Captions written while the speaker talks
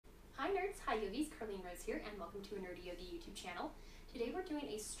Yogis, Carlene Rose here, and welcome to a Nerdi Yogi YouTube channel. Today we're doing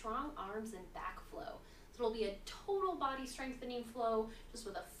a strong arms and back flow. So it'll be a total body strengthening flow, just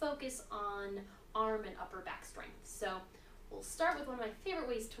with a focus on arm and upper back strength. So we'll start with one of my favorite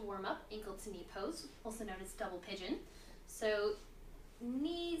ways to warm up, ankle to knee pose, also known as double pigeon. So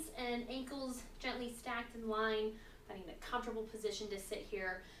knees and ankles gently stacked in line, finding a comfortable position to sit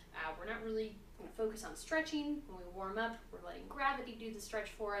here. We're not really going to focus on stretching. When we warm up, we're letting gravity do the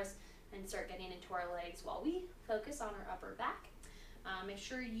stretch for us and start getting into our legs while we focus on our upper back. Make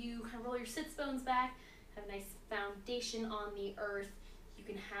sure you kind of roll your sits bones back, have a nice foundation on the earth. You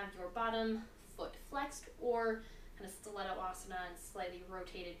can have your bottom foot flexed or kind of stiletto asana and slightly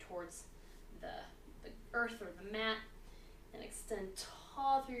rotated towards the earth or the mat, and extend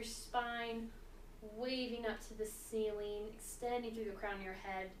tall through your spine, waving up to the ceiling, extending through the crown of your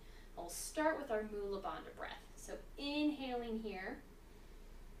head. We'll start with our Mula Bandha breath. So inhaling here,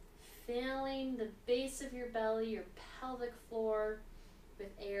 filling the base of your belly, your pelvic floor with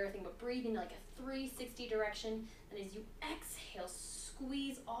air. Think about breathing like a 360 direction. And as you exhale,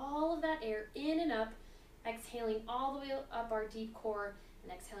 squeeze all of that air in and up, exhaling all the way up our deep core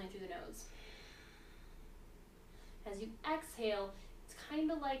and exhaling through the nose. As you exhale, it's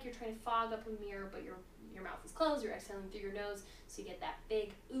kind of like you're trying to fog up a mirror, but your mouth is closed, you're exhaling through your nose, so you get that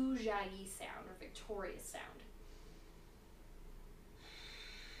big ujjayi sound or victorious sound.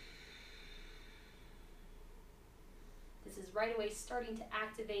 This is right away starting to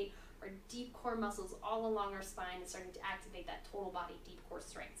activate our deep core muscles all along our spine and starting to activate that total body deep core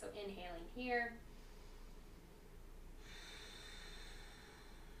strength. So inhaling here.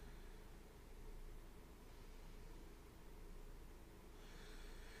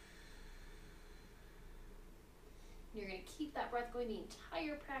 You're going to keep that breath going the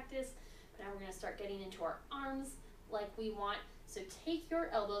entire practice, but now we're going to start getting into our arms like we want. So take your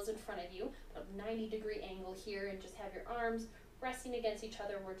elbows in front of you, a 90-degree angle here, and just have your arms resting against each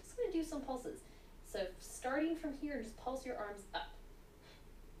other. We're just going to do some pulses. So starting from here, just pulse your arms up.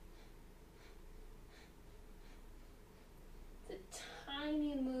 It's a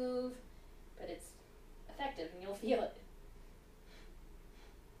tiny move, but it's effective and you'll feel it.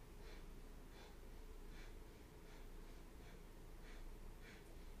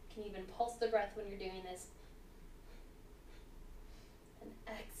 You can even pulse the breath when you're doing this. And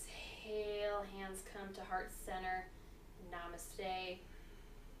exhale, hands come to heart center. Namaste.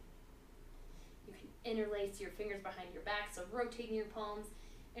 You can interlace your fingers behind your back, so rotating your palms,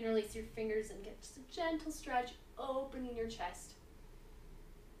 interlace your fingers and get just a gentle stretch, opening your chest.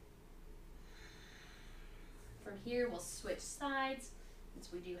 From here, we'll switch sides, since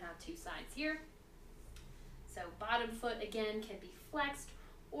we do have two sides here. So bottom foot, again, can be flexed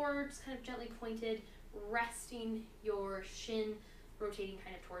or just kind of gently pointed, resting your shin, rotating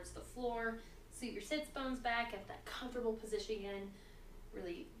kind of towards the floor. Scoot your sits bones back at that comfortable position again,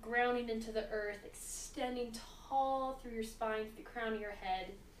 really grounding into the earth, extending tall through your spine to the crown of your head.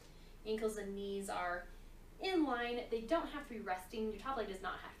 Ankles and knees are in line. They don't have to be resting. Your top leg does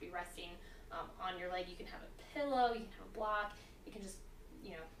not have to be resting on your leg. You can have a pillow, you can have a block. You can just,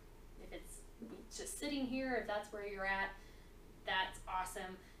 if it's just sitting here, if that's where you're at, that's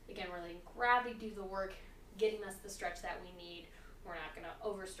awesome. Again, we're letting gravity do the work, getting us the stretch that we need. We're not going to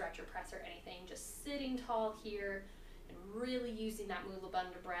overstretch or press or anything. Just sitting tall here and really using that Mula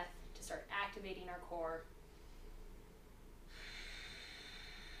Bandha breath to start activating our core.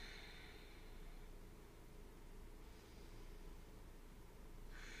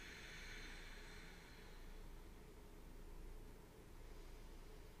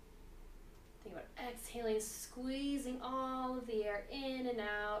 Exhaling, squeezing all of the air in and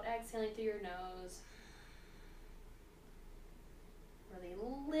out, exhaling through your nose. Really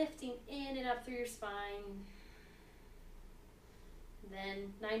lifting in and up through your spine.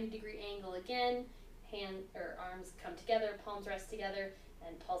 Then 90-degree angle again, arms come together, palms rest together,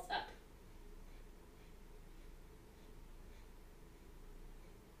 and pulse up.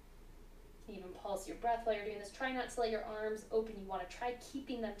 Even pulse your breath while you're doing this. Try not to let your arms open. You want to try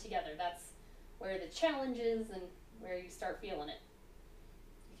keeping them together. That's where the challenge is and where you start feeling it.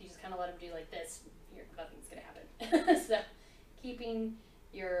 If you just kind of let them do like this, nothing's going to happen. So keeping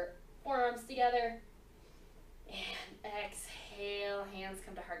your forearms together and exhale, hands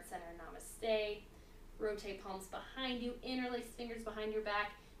come to heart center, namaste. Rotate palms behind you, interlace fingers behind your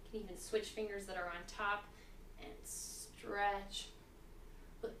back. You can even switch fingers that are on top and stretch.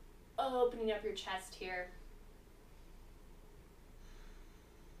 Opening up your chest here.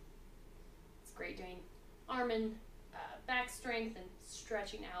 Great doing arm and back strength and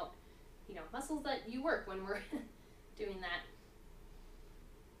stretching out, muscles that you work when we're doing that.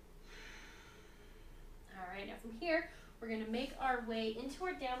 from here, we're going to make our way into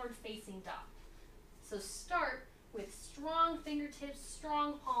our downward facing dog. So start with strong fingertips,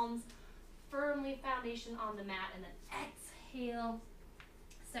 strong palms, firmly foundation on the mat, and then exhale,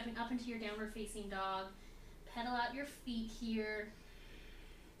 stepping up into your downward facing dog. Pedal out your feet here.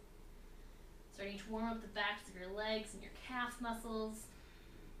 Starting to warm up the backs of your legs and your calf muscles.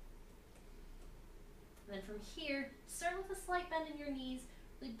 And then from here, start with a slight bend in your knees,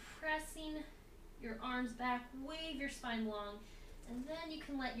 really pressing your arms back, wave your spine long, and then you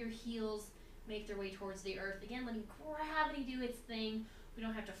can let your heels make their way towards the earth. Again, letting gravity do its thing. We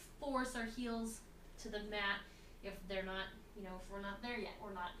don't have to force our heels to the mat if they're not, if we're not there yet.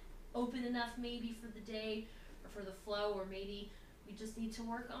 We're not open enough maybe for the day or for the flow, or maybe we just need to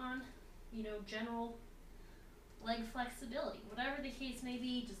work on, general leg flexibility. Whatever the case may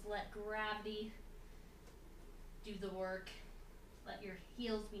be, just let gravity do the work. Let your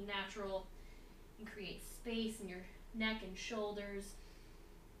heels be natural and create space in your neck and shoulders.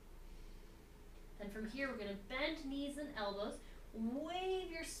 And from here, we're going to bend knees and elbows,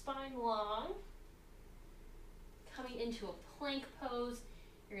 wave your spine long, coming into a plank pose.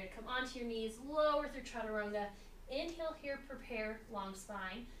 You're going to come onto your knees, lower through chaturanga. Inhale here, prepare long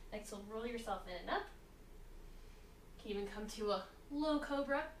spine. Next, we'll roll yourself in and up. You can even come to a low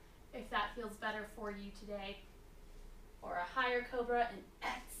cobra if that feels better for you today, or a higher cobra, and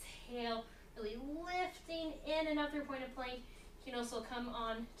exhale, really lifting in and up through point of plank. You can also come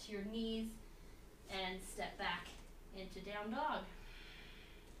on to your knees and step back into down dog.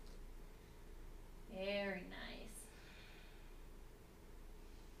 Very nice.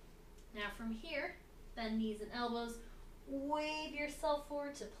 Now from here, bend knees and elbows, wave yourself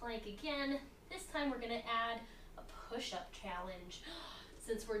forward to plank again. This time we're going to add a push-up challenge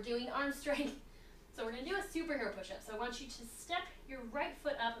since we're doing arm strength. So we're going to do a superhero push-up. So I want you to step your right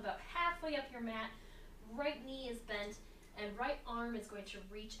foot up about halfway up your mat, right knee is bent, and right arm is going to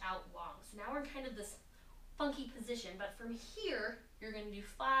reach out long. So now we're in kind of this funky position, but from here, you're going to do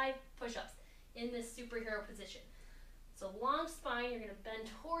 5 push-ups in this superhero position. So long spine, you're going to bend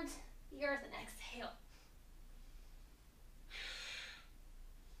towards the earth and exhale.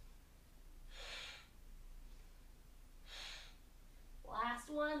 Last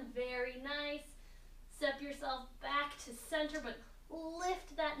one, very nice. Step yourself back to center, but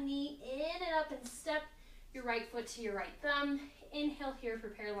lift that knee in and up and step your right foot to your right thumb. Inhale here,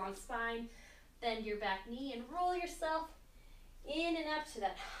 prepare long spine. Bend your back knee and roll yourself in and up to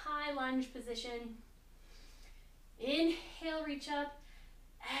that high lunge position. Inhale, reach up.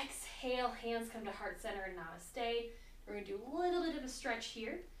 Exhale, hands come to heart center and namaste. We're going to do a little bit of a stretch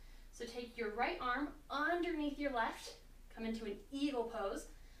here. So take your right arm underneath your left. Come into an eagle pose.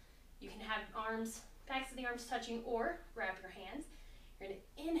 You can have arms, backs of the arms touching, or grab your hands. You're going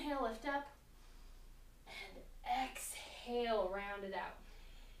to inhale, lift up, and exhale, round it out.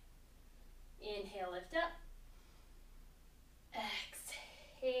 Inhale, lift up.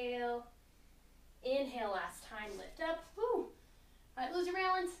 Exhale. Inhale, last time, lift up. Woo! Might lose your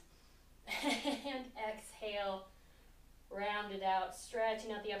balance. And exhale, round it out,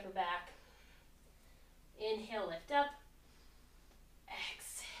 stretching out the upper back. Inhale, lift up.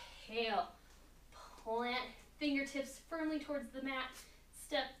 Exhale, plant fingertips firmly towards the mat.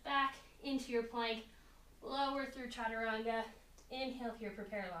 Step back into your plank. Lower through chaturanga. Inhale here,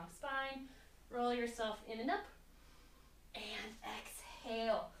 prepare long spine. Roll yourself in and up. And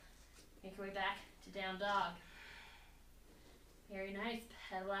exhale. Make your way back to down dog. Very nice.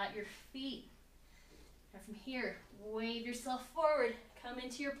 Pedal out your feet. Now from here, wave yourself forward. Come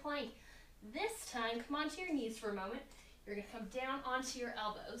into your plank. This time, come onto your knees for a moment. You're going to come down onto your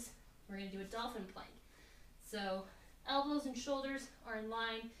elbows. We're going to do a dolphin plank. So elbows and shoulders are in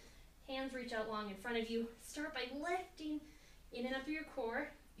line. Hands reach out long in front of you. Start by lifting in and up through your core,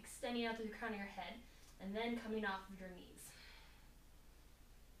 extending out through the crown of your head, and then coming off of your knees.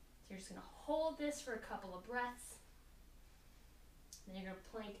 So you're just going to hold this for a couple of breaths. Then you're going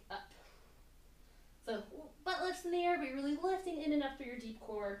to plank up. So butt lifts in the air, but you're really lifting in and up through your deep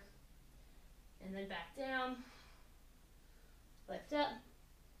core. And then back down. Lift up.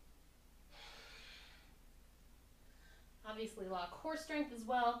 Obviously a lot of core strength as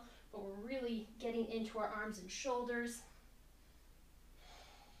well, but we're really getting into our arms and shoulders.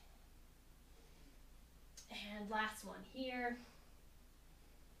 And last one here.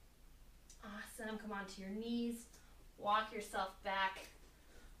 Awesome. Come onto your knees. Walk yourself back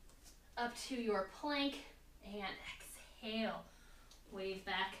up to your plank and exhale. Wave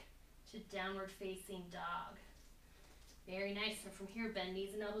back to downward facing dog. Very nice. And from here, bend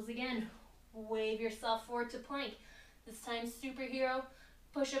knees and elbows again. Wave yourself forward to plank. This time, superhero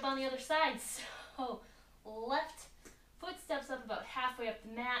push up on the other side. So Left foot steps up about halfway up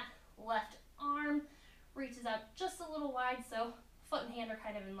the mat. Left arm reaches out just a little wide, so foot and hand are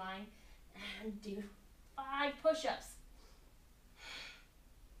kind of in line. And do 5 push-ups.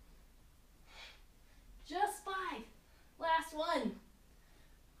 Just 5. Last one.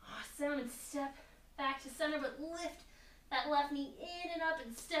 Awesome. And step back to center, but lift that left knee in and up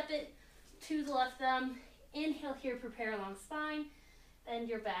and step it to the left thumb. Inhale here, prepare long spine. Bend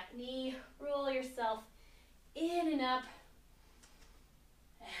your back knee. Roll yourself in and up.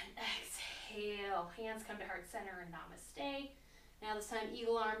 And exhale. Hands come to heart center and namaste. Now this time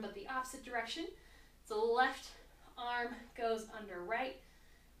eagle arm, but the opposite direction. So left arm goes under right.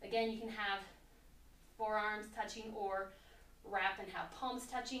 Again, you can have forearms touching or wrap and have palms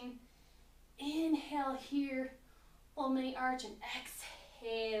touching. Inhale here, full mini arch, and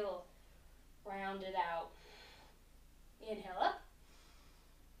exhale, round it out. Inhale up,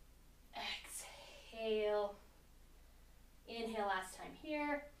 exhale, inhale last time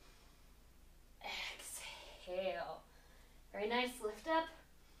here, exhale. Very nice, lift up,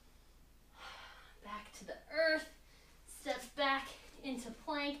 back to the earth, steps back into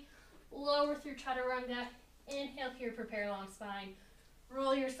plank, lower through chaturanga. Inhale here, prepare long spine.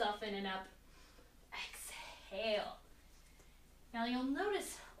 Roll yourself in and up. Exhale. Now you'll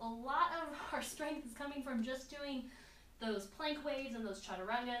notice a lot of our strength is coming from just doing those plank waves and those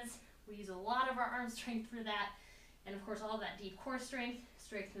chaturangas. We use a lot of our arm strength for that. And of course, all of that deep core strength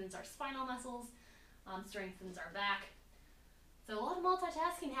strengthens our spinal muscles, strengthens our back. So a lot of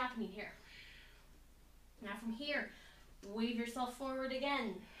multitasking happening here. Now from here, wave yourself forward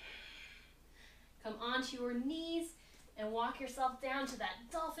again. Come onto your knees and walk yourself down to that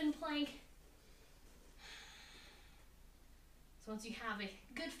dolphin plank. So once you have a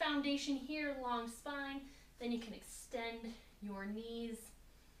good foundation here, long spine, then you can extend your knees.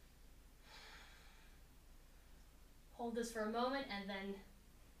 Hold this for a moment and then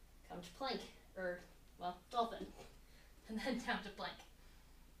come to plank, or, well, dolphin, and then down to plank.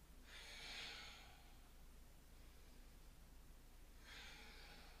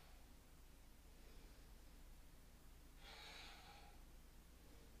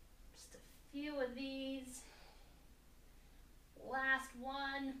 Few of these. Last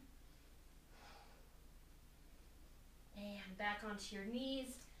one. And back onto your knees.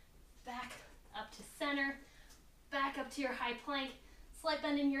 Back up to center. Back up to your high plank. Slight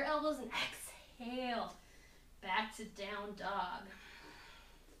bend in your elbows and exhale. Back to down dog.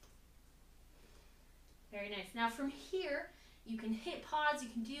 Very nice. Now from here, you can hit pause. You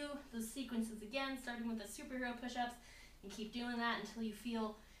can do those sequences again, starting with the superhero push-ups, and keep doing that until you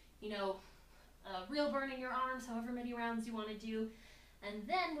feel, real burn in your arms, however many rounds you want to do. And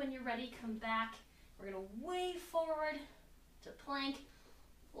then when you're ready, come back. We're going to wave forward to plank,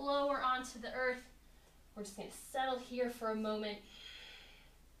 lower onto the earth. We're just going to settle here for a moment.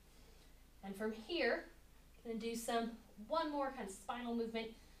 And from here, going to do one more kind of spinal movement.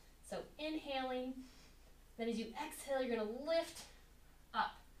 So inhaling, then as you exhale, you're going to lift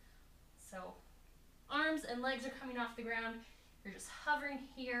up. So arms and legs are coming off the ground. You're just hovering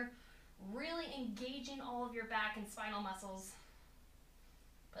here, really engaging all of your back and spinal muscles,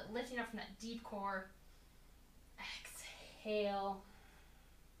 but lifting up from that deep core. Exhale.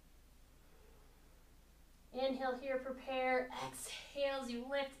 Inhale here, prepare. Exhale as you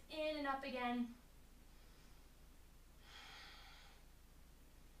lift in and up again.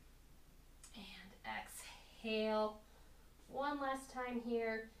 And exhale. One last time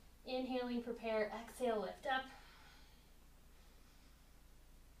here. Inhaling, prepare. Exhale, lift up.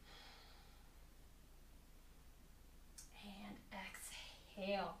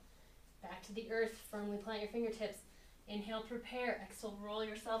 Exhale. Back to the earth, firmly plant your fingertips. Inhale, prepare. Exhale, roll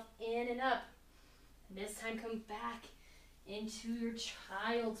yourself in and up. And this time come back into your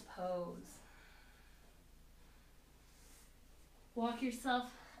child's pose. Walk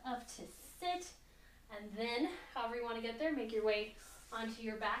yourself up to sit. And then, however you want to get there, make your way onto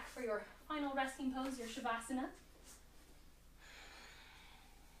your back for your final resting pose, your Shavasana.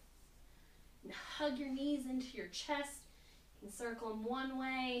 And hug your knees into your chest. You can circle them one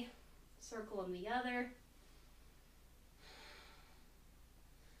way, circle them the other.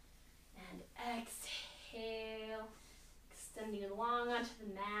 And exhale, extending it long onto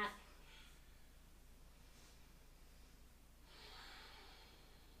the mat.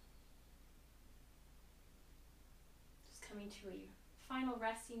 Just coming to a final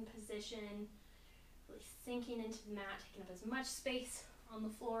resting position, really sinking into the mat, taking up as much space on the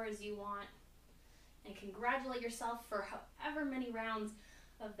floor as you want. And congratulate yourself for however many rounds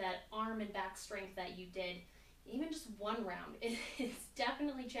of that arm and back strength that you did. Even just one round. It is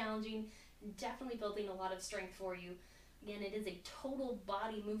definitely challenging definitely building a lot of strength for you. Again, it is a total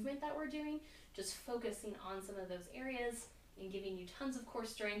body movement that we're doing, just focusing on some of those areas and giving you tons of core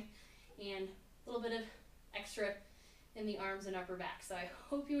strength and a little bit of extra in the arms and upper back. So I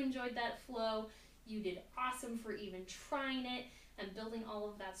hope you enjoyed that flow. You did awesome for even trying it and building all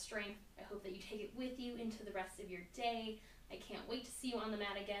of that strength. I hope that you take it with you into the rest of your day. I can't wait to see you on the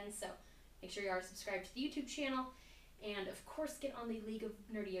mat again, so make sure you are subscribed to the YouTube channel. And of course, get on the League of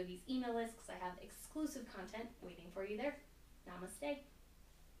Nerdi Yogis email list because I have exclusive content waiting for you there. Namaste.